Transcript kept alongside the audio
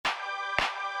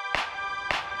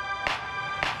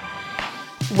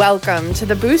Welcome to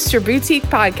the Boost Your Boutique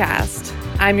podcast.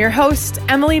 I'm your host,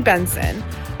 Emily Benson,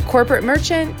 corporate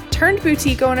merchant turned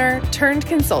boutique owner turned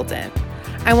consultant.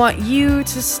 I want you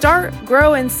to start,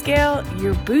 grow, and scale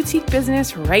your boutique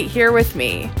business right here with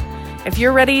me. If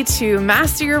you're ready to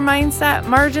master your mindset,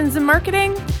 margins, and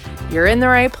marketing, you're in the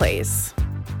right place.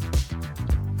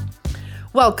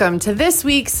 Welcome to this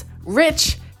week's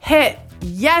Rich Hit.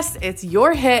 Yes, it's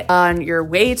your hit on your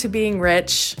way to being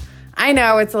rich. I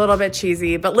know it's a little bit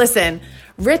cheesy, but listen,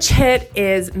 Rich Hit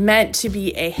is meant to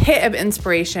be a hit of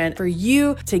inspiration for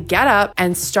you to get up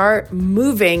and start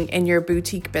moving in your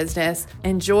boutique business.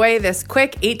 Enjoy this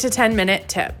quick 8 to 10 minute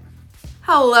tip.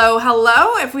 Hello.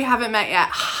 If we haven't met yet,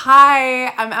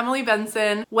 hi, I'm Emily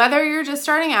Benson. Whether you're just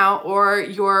starting out or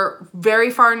you're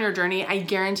very far in your journey, I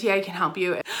guarantee I can help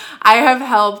you. I have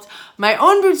helped my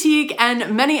own boutique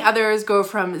and many others go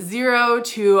from zero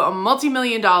to a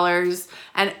multi-million dollars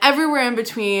and everywhere in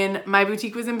between. My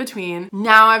boutique was in between.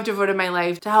 Now I've devoted my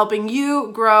life to helping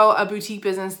you grow a boutique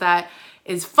business that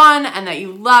is fun and that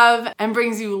you love and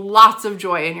brings you lots of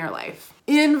joy in your life.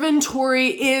 Inventory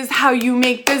is how you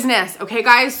make business. Okay,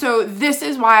 guys? So this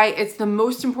is why it's the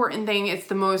most important thing. It's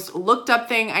the most looked up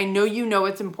thing. I know you know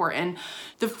it's important.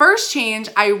 The first change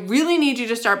I really need you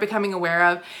to start becoming aware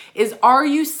of is, are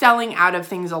you selling out of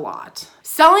things a lot?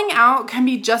 Selling out can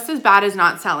be just as bad as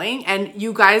not selling. And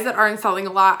you guys that aren't selling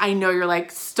a lot, I know you're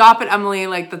like, stop it, Emily.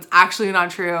 Like, that's actually not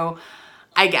true.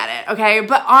 I get it. Okay.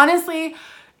 But honestly,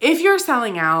 if you're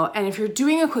selling out and if you're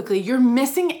doing it quickly, you're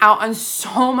missing out on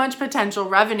so much potential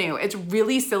revenue. It's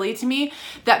really silly to me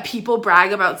that people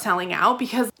brag about selling out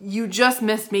because you just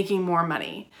missed making more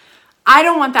money. I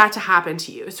don't want that to happen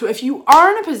to you. So if you are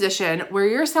in a position where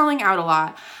you're selling out a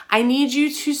lot, I need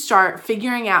you to start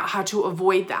figuring out how to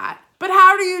avoid that. But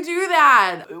how do you do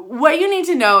that? What you need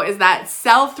to know is that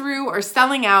sell-through or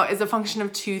selling out is a function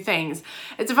of two things.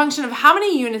 It's a function of how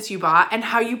many units you bought and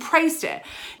how you priced it.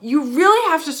 You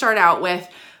really have to start out with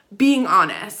being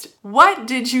honest. What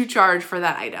did you charge for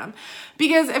that item?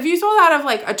 Because if you sold out of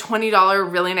like a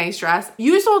 $20 really nice dress,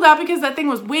 you sold out because that thing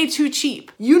was way too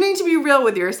cheap. You need to be real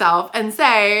with yourself and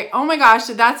say, oh my gosh,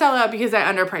 did that sell out because I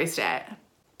underpriced it?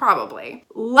 Probably.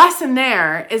 Lesson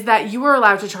there is that you are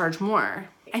allowed to charge more.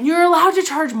 And you're allowed to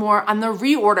charge more on the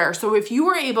reorder. So if you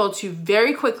were able to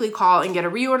very quickly call and get a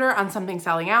reorder on something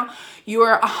selling out, you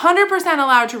are 100%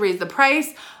 allowed to raise the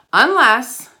price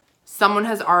unless someone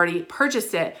has already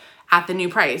purchased it at the new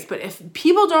price. But if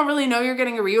people don't really know you're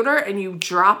getting a reorder and you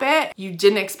drop it, you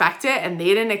didn't expect it and they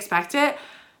didn't expect it,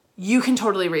 you can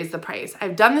totally raise the price.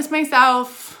 I've done this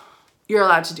myself. You're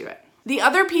allowed to do it. The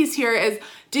other piece here is,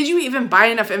 did you even buy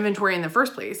enough inventory in the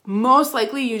first place? Most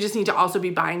likely, you just need to also be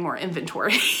buying more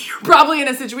inventory. You're probably in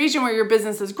a situation where your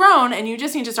business has grown and you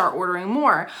just need to start ordering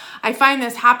more. I find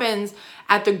this happens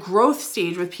at the growth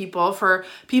stage with people. For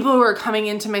people who are coming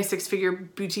into my 6-figure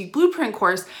boutique blueprint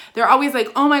course, they're always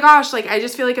like, oh my gosh, like I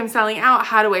just feel like I'm selling out.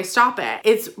 How do I stop it?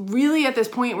 It's really at this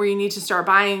point where you need to start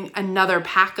buying another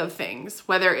pack of things,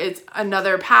 whether it's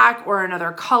another pack or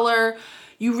another color.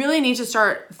 You really need to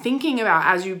start thinking about,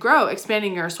 as you grow,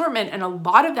 expanding your assortment. And a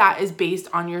lot of that is based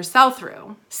on your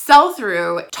sell-through.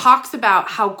 Sell-through talks about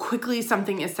how quickly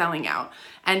something is selling out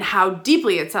and how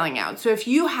deeply it's selling out. So if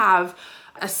you have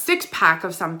a 6-pack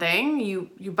of something, you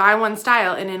buy one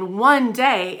style and in one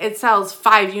day it sells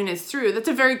 5 units through, that's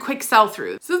a very quick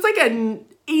sell-through. So it's like an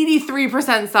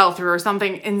 83% sell-through or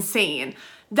something insane.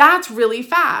 That's really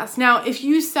fast. Now, if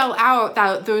you sell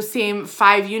out those same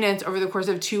 5 units over the course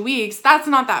of 2 weeks, that's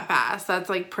not that fast. That's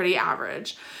like pretty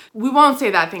average. We won't say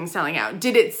that thing's selling out.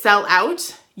 Did it sell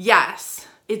out? Yes.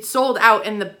 It sold out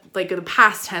in the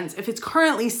past tense. If it's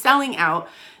currently selling out,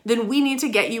 then we need to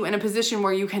get you in a position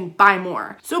where you can buy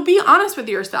more. So be honest with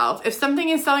yourself. If something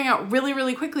is selling out really,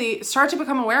 really quickly, start to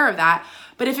become aware of that.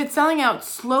 But if it's selling out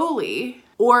slowly,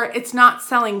 or it's not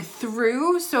selling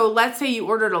through. So let's say you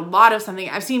ordered a lot of something.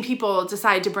 I've seen people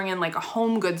decide to bring in like a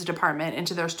home goods department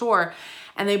into their store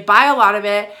and they buy a lot of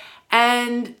it.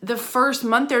 And the first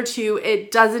month or two,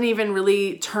 it doesn't even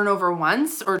really turn over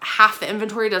once, or half the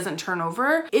inventory doesn't turn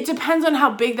over. It depends on how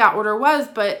big that order was.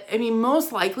 But I mean,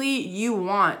 most likely you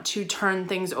want to turn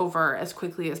things over as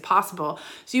quickly as possible.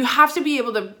 So you have to be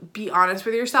able to be honest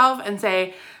with yourself and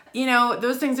say, you know,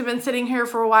 those things have been sitting here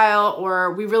for a while,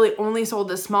 or we really only sold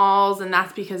the smalls and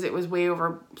that's because it was way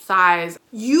oversized.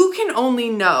 You can only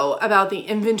know about the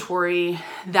inventory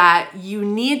that you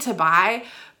need to buy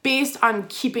based on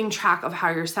keeping track of how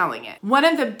you're selling it. One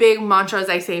of the big mantras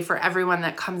I say for everyone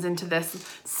that comes into this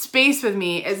space with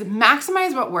me is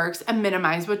maximize what works and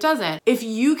minimize what doesn't. If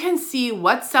you can see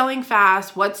what's selling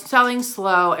fast, what's selling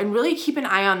slow, and really keep an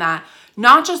eye on that,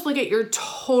 Not just look at your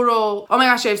total, oh my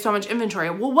gosh, I have so much inventory.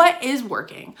 Well, what is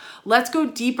working? Let's go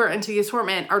deeper into the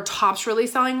assortment. Are tops really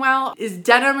selling well? Is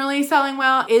denim really selling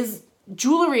well? Is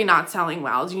jewelry not selling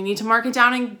well? Do you need to mark it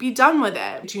down and be done with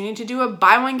it? Do you need to do a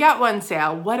buy one, get one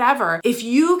sale? Whatever. If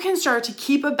you can start to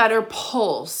keep a better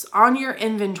pulse on your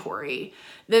inventory,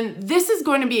 then this is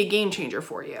going to be a game changer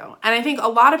for you. And I think a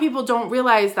lot of people don't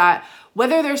realize that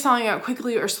whether they're selling out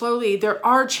quickly or slowly, there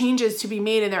are changes to be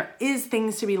made and there is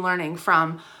things to be learning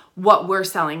from what we're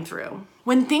selling through.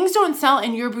 When things don't sell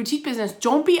in your boutique business,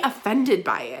 don't be offended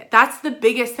by it. That's the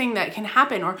biggest thing that can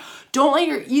happen, or don't let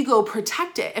your ego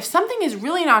protect it. If something is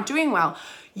really not doing well,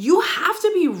 you have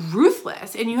to be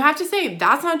ruthless and you have to say,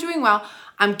 that's not doing well.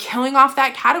 I'm killing off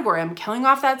that category. I'm killing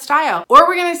off that style. Or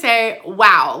we're going to say,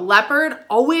 wow, leopard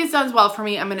always does well for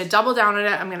me. I'm going to double down on it.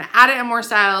 I'm going to add it in more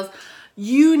styles.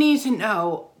 You need to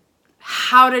know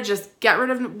how to just get rid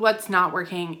of what's not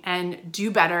working and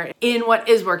do better in what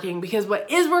is working, because what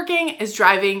is working is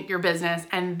driving your business.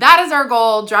 And that is our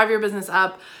goal. Drive your business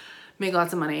up, make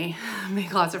lots of money,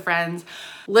 make lots of friends.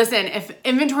 Listen, if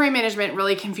inventory management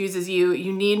really confuses you,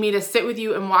 you need me to sit with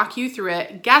you and walk you through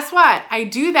it. Guess what? I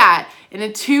do that in a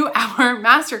 2-hour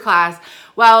masterclass.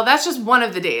 Well, that's just one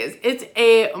of the days. It's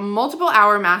a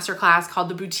multiple-hour masterclass called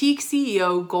the Boutique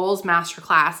CEO Goals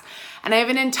Masterclass. And I have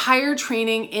an entire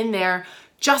training in there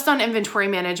just on inventory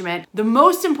management, the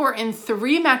most important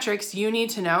 3 metrics you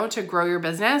need to know to grow your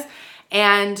business.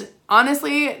 And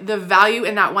honestly, the value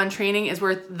in that one training is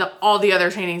worth all the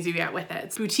other trainings you get with it.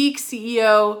 It's Boutique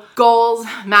CEO Goals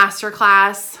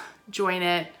Masterclass. Join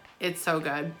it. It's so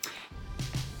good.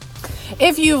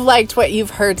 If you've liked what you've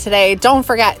heard today, don't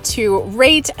forget to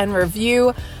rate and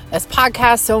review this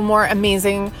podcast so more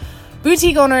amazing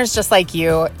boutique owners just like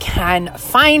you can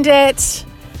find it.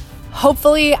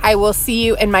 Hopefully, I will see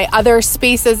you in my other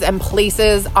spaces and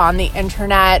places on the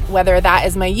internet, whether that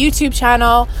is my YouTube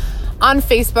channel, on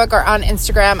Facebook, or on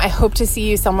Instagram. I hope to see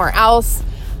you somewhere else.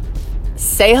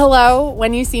 Say hello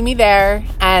when you see me there,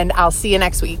 and I'll see you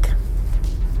next week.